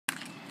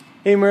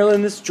Hey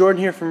Merlin, this is Jordan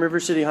here from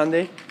River City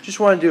Hyundai. Just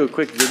want to do a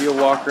quick video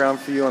walk around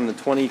for you on the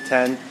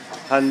 2010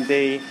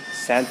 Hyundai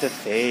Santa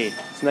Fe.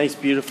 It's a nice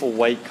beautiful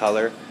white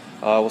color.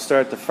 We'll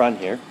start at the front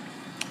here.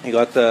 You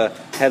got the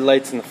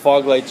headlights and the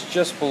fog lights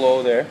just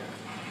below there.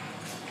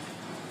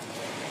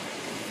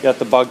 You got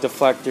the bug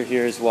deflector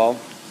here as well.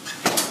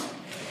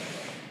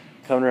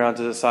 Coming around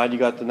to the side, you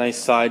got the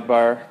nice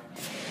sidebar.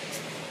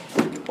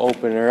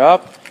 Open her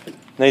up.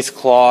 Nice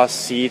cloth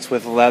seats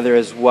with leather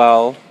as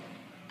well.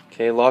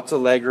 Okay, lots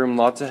of legroom,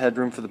 lots of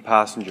headroom for the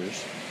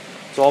passengers.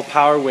 It's all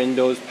power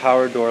windows,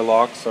 power door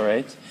locks,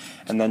 alright,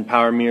 and then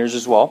power mirrors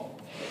as well.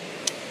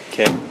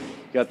 Okay,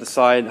 you got the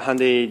side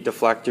Hyundai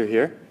deflector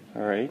here,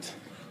 alright.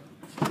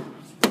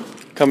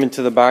 Coming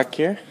to the back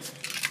here,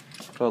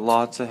 got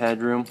lots of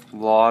headroom,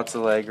 lots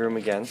of legroom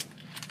again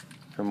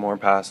for more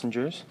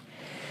passengers.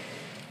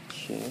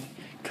 Okay,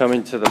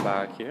 coming to the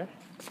back here,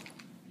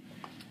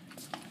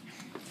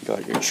 you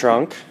got your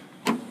trunk.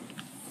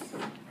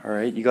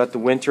 Alright, you got the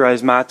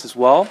winterized mats as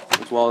well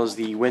as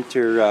the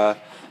winter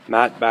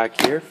mat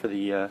back here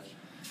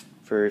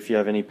for if you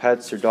have any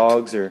pets or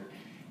dogs or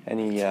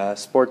any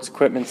sports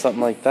equipment, something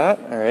like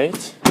that.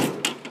 Alright,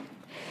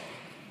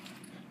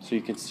 so you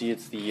can see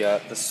it's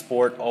the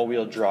Sport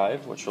all-wheel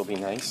drive, which will be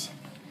nice.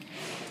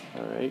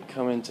 Alright,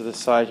 coming to the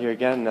side here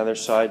again, another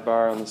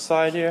sidebar on the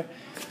side here.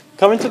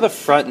 Coming to the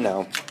front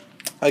now.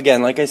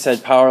 Again, like I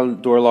said, power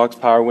door locks,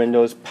 power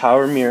windows,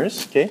 power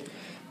mirrors, okay?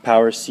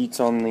 Power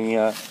seats on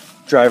the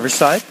driver's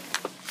side.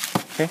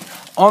 Okay.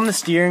 On the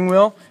steering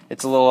wheel,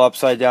 it's a little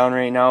upside down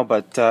right now,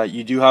 but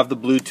you do have the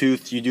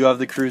Bluetooth, you do have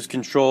the cruise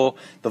control,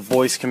 the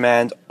voice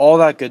command, all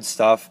that good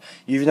stuff.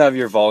 You even have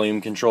your volume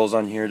controls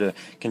on here to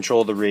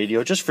control the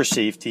radio, just for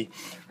safety,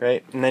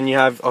 right? And then you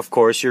have, of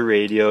course, your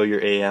radio,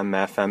 your AM,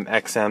 FM,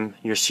 XM,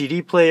 your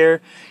CD player,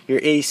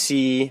 your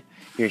AC,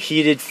 your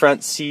heated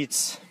front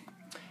seats,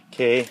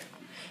 okay,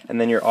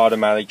 and then your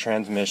automatic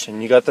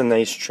transmission. You got the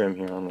nice trim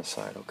here on the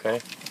side,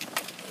 okay?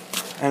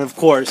 And of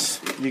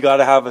course, you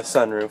gotta have a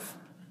sunroof,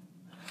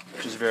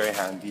 which is very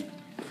handy.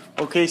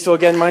 Okay, so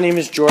again, my name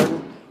is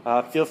Jordan.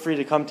 Feel free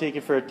to come take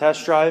it for a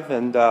test drive,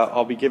 and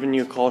I'll be giving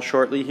you a call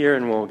shortly here,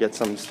 and we'll get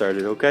something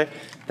started, okay?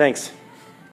 Thanks.